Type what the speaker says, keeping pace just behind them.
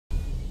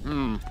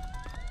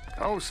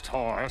Ghost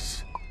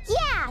horse?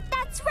 Yeah,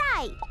 that's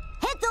right.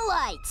 Hit the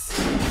lights.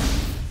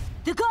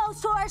 The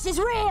ghost horse is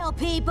real,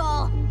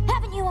 people.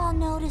 Haven't you all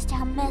noticed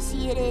how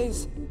messy it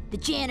is? The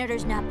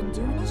janitor's not been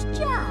doing his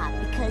job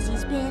because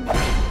he's been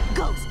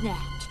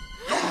ghost-napped.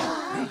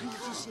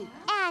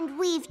 And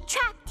we've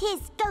tracked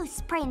his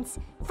ghost prints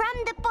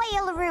from the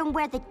boiler room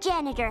where the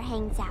janitor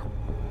hangs out,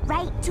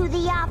 right to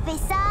the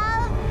office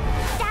of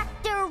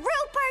Dr.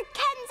 Rupert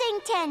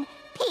Kensington,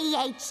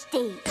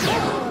 PhD.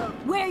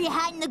 Where are you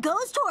hiding the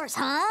ghost horse,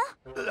 huh?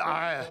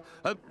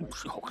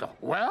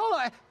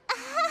 Well,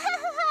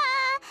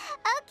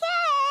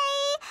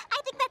 Okay,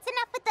 I think that's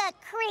enough with the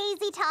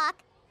crazy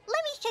talk.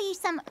 Let me show you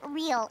some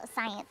real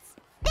science.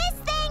 This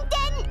thing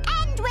didn't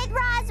end with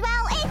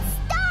Roswell, it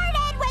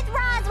started with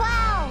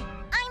Roswell!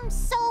 I'm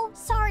so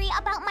sorry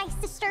about my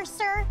sister,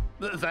 sir.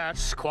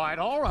 That's quite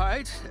all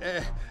right.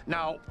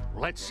 Now,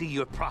 let's see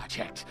your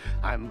project.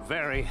 I'm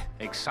very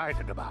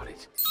excited about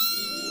it.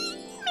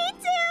 Me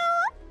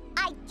too!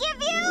 I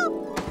give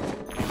you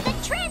the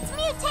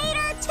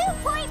Transmutator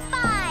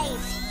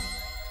 2.5.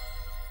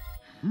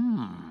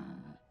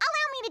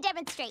 Allow me to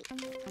demonstrate.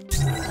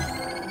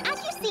 As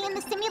you see in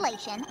the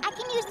simulation, I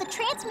can use the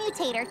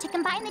Transmutator to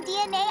combine the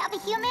DNA of a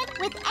human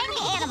with any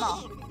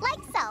animal,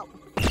 like so.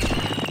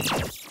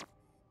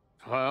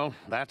 Well,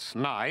 that's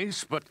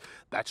nice, but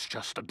that's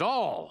just a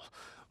doll.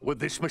 Would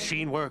this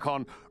machine work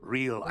on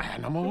real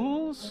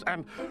animals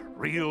and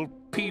real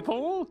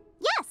people?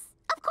 Yes,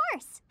 of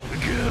course.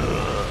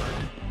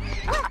 Good.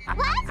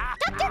 What?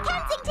 Dr.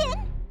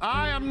 Kensington?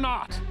 I am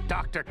not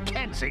Dr.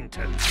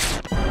 Kensington.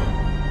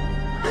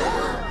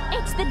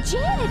 It's the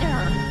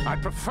janitor.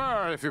 I'd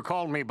prefer if you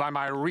called me by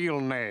my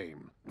real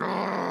name.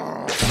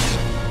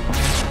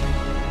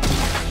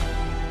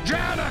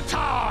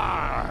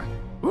 Janitor!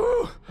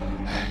 Woo!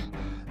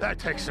 That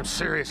takes some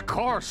serious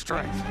core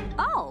strength.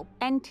 Oh,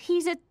 and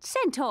he's a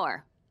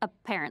centaur,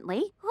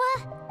 apparently.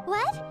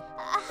 What?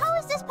 How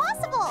is this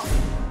possible?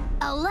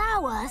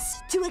 Allow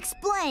us to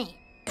explain.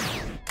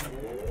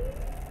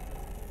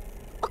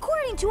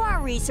 According to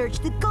our research,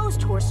 the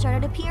ghost horse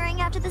started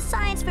appearing after the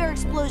science fair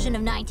explosion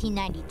of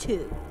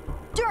 1992,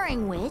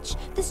 during which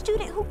the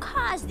student who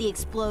caused the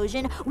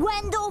explosion,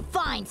 Wendell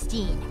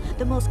Feinstein,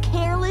 the most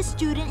careless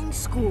student in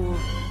school,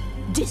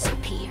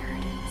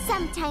 disappeared.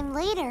 Sometime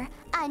later,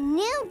 a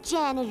new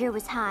janitor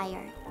was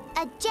hired.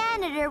 A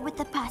janitor with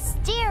a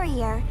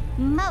posterior,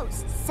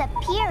 most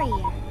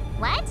superior.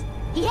 What?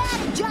 He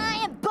had a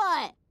giant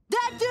butt.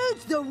 That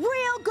dude's the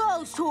real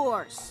ghost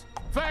horse.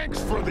 Thanks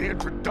for the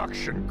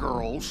introduction,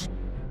 girls.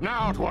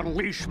 Now to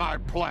unleash my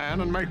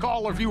plan and make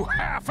all of you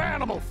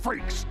half-animal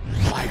freaks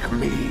like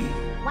me.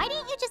 Why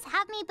didn't you just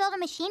have me build a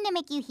machine to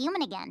make you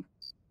human again?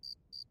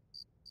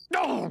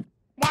 Oh,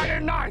 why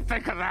didn't I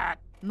think of that?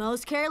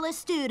 Most careless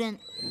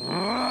student.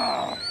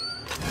 Ugh.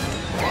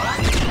 Oh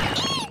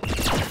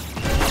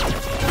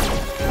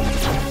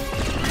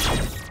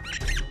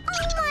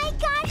my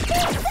gosh,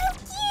 they're so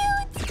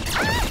cute!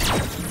 Ah!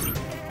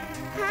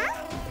 Huh?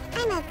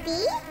 I'm a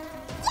bee?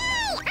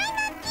 Yay! I'm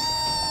a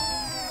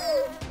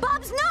bee!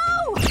 Bubs, no!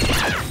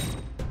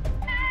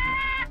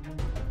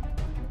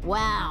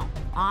 Wow,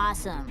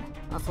 awesome.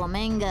 A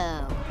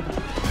flamingo.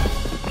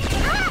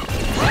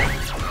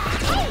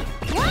 Hey!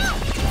 What?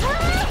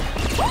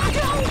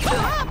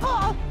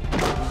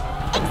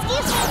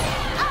 Excuse me!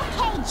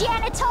 Okay,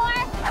 janitor!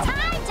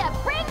 Time to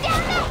bring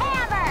down the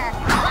hammer!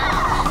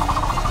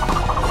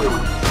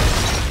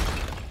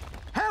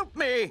 Help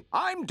me!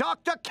 I'm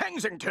Dr.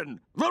 Kensington,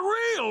 the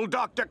real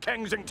Dr.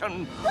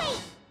 Kensington.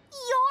 Wait!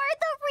 You're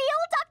the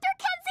real Dr.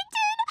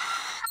 Kensington?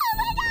 Oh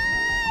my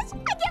gosh!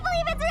 I can't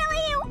believe it's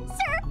really you!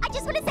 Sir, I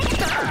just want to say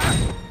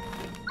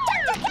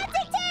Dr.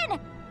 Kensington!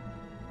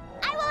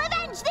 I will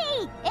avenge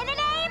thee in the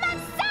name of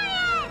science!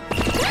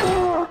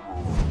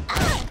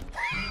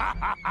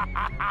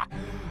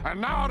 And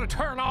now to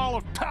turn all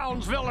of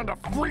Townsville into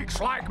freaks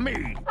like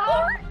me.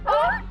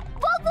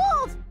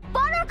 Bubbles!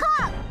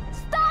 Buttercup!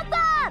 Stop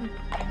them!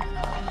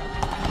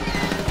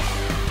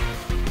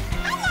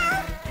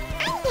 Hello!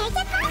 I'm here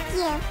to help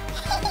you.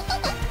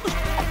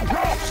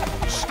 Gross!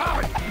 Stop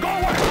it! Go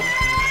away!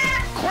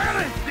 Quit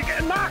it! You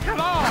can knock it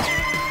off!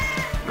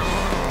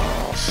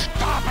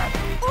 Stop it!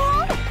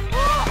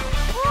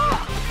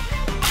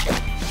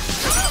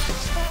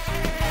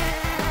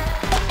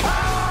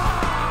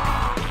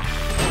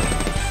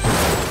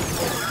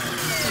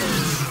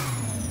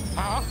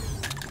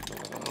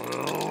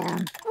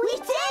 We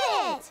did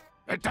it!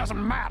 It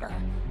doesn't matter.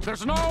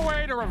 There's no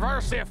way to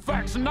reverse the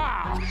effects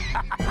now. Or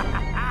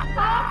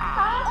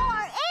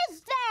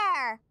is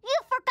there? You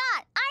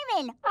forgot I'm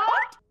in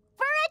Art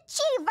for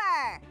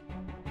Achiever!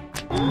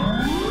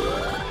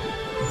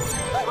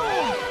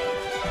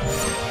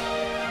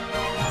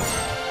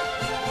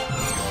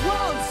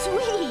 Whoa,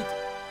 sweet!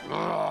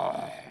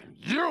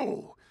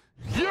 You!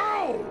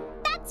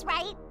 That's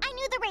right. I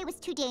knew the ray was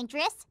too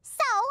dangerous,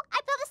 so I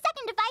built a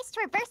second device to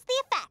reverse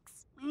the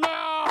effects.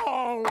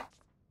 No!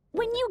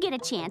 When you get a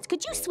chance,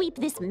 could you sweep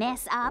this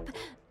mess up?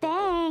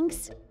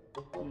 Thanks.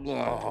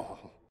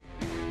 No.